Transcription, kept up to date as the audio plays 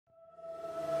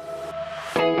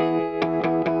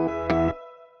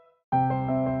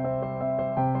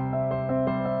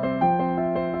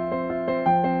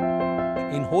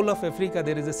of Africa,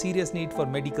 there is a serious need for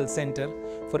medical center,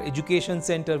 for education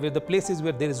center, where the places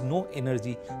where there is no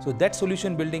energy. So that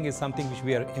solution building is something which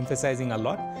we are emphasizing a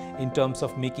lot in terms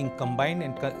of making combined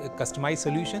and customized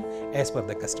solution as per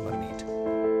the customer need.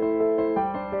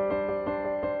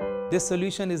 This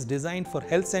solution is designed for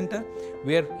health center,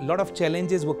 where a lot of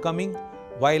challenges were coming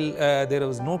while there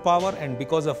was no power, and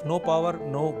because of no power,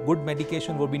 no good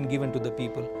medication were being given to the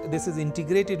people. This is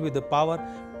integrated with the power.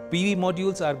 PV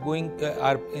modules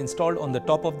are installed on the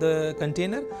top of the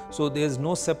container, so there is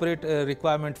no separate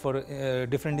requirement for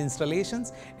different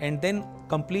installations, and then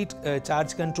complete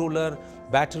charge controller,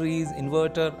 batteries,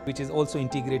 inverter, which is also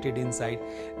integrated inside.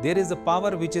 There is a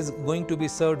power which is going to be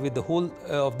served with the whole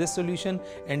of this solution,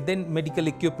 and then medical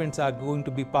equipments are going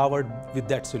to be powered with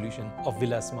that solution of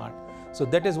Villa Smart. So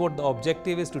that is what the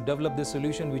objective is, to develop this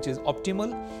solution which is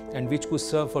optimal and which could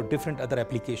serve for different other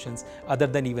applications other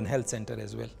than even health center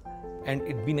as well. And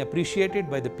it's been appreciated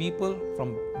by the people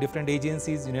from different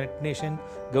agencies, United Nations,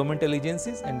 governmental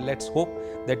agencies, and let's hope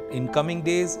that in coming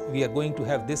days we are going to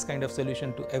have this kind of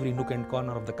solution to every nook and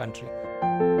corner of the country.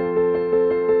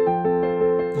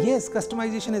 Yes,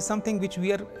 customization is something which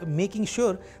we are making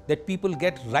sure that people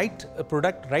get right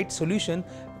product, right solution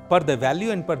per the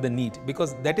value and per the need,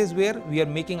 because that is where we are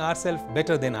making ourselves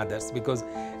better than others, because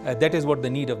that is what the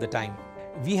need of the time.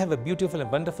 We have a beautiful and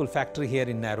wonderful factory here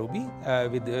in Nairobi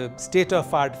with a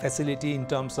state-of-art facility in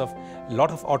terms of a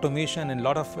lot of automation and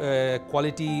lot of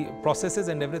quality processes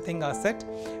and everything are set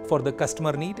for the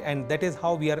customer need, and that is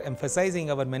how we are emphasizing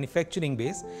our manufacturing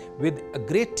base with a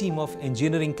great team of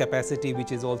engineering capacity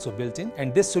which is also built in.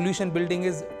 And this solution building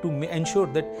is to ensure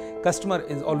that customer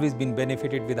is always been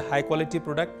benefited with a high quality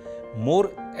product,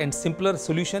 more and simpler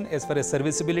solution as far as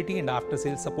serviceability and after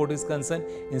sales support is concerned,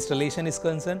 installation is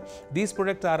concerned. These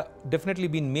products are definitely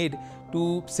been made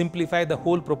to simplify the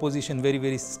whole proposition very,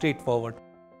 very straightforward.